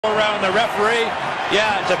Around the referee,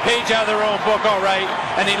 yeah, it's a page out of their own book, all right,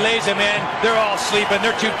 and he lays them in. They're all sleeping.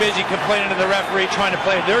 They're too busy complaining to the referee, trying to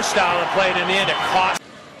play their style of play, and in the end it costs.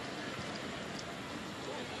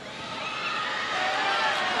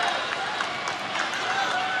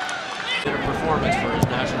 Performance for his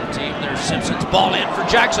national team. There's Simpson's ball in for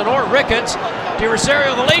Jackson or Ricketts. De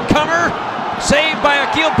Rosario, the latecomer, saved by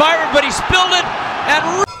Akil Byron, but he spilled it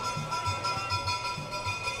and.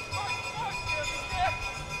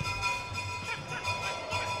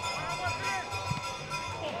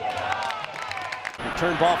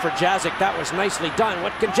 Return ball for Jazik. That was nicely done.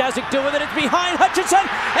 What can Jazik do with it? It's behind Hutchinson,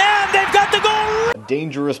 and they've got the goal. A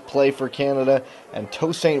dangerous play for Canada, and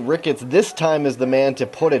Tosaint Ricketts this time is the man to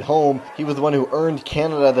put it home. He was the one who earned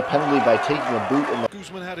Canada the penalty by taking a boot.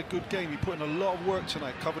 Guzman had a good game. He put in a lot of work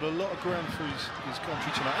tonight, covered a lot of ground for his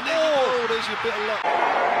country tonight. And there's your bit of luck.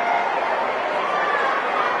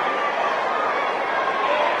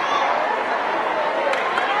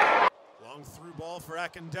 Long through ball for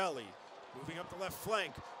Akindele. Moving up the left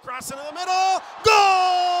flank, crossing in the middle,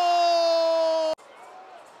 goal!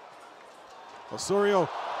 Osorio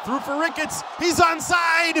through for Ricketts, he's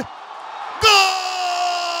onside, goal!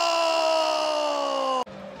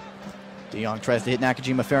 De Jong tries to hit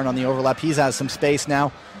Nakajima Farron on the overlap. He has some space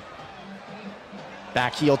now.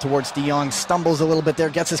 Back heel towards De Jong, stumbles a little bit there,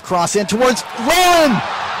 gets his cross in towards Lauren!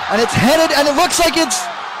 And it's headed, and it looks like it's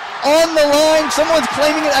on the line. Someone's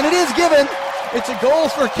claiming it, and it is given. It's a goal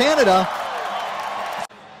for Canada.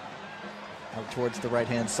 Out towards the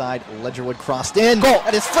right-hand side, Ledgerwood crossed in. Goal!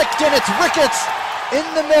 And it's flicked in. It's Ricketts in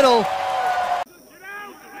the middle.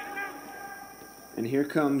 And here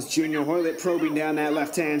comes Junior Hoylett probing down that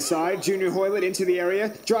left-hand side. Junior Hoylett into the area,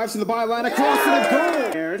 drives to the byline, across to the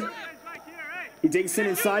goal. He digs in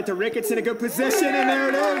inside to Ricketts in a good position, and there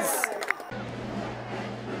it is.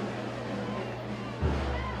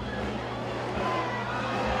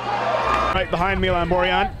 Right behind Milan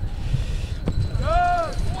Borjan.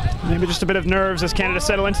 Maybe just a bit of nerves as Canada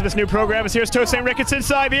settle into this new program. As here's Tosaint Ricketts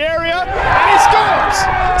inside the area, and he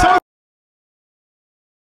scores!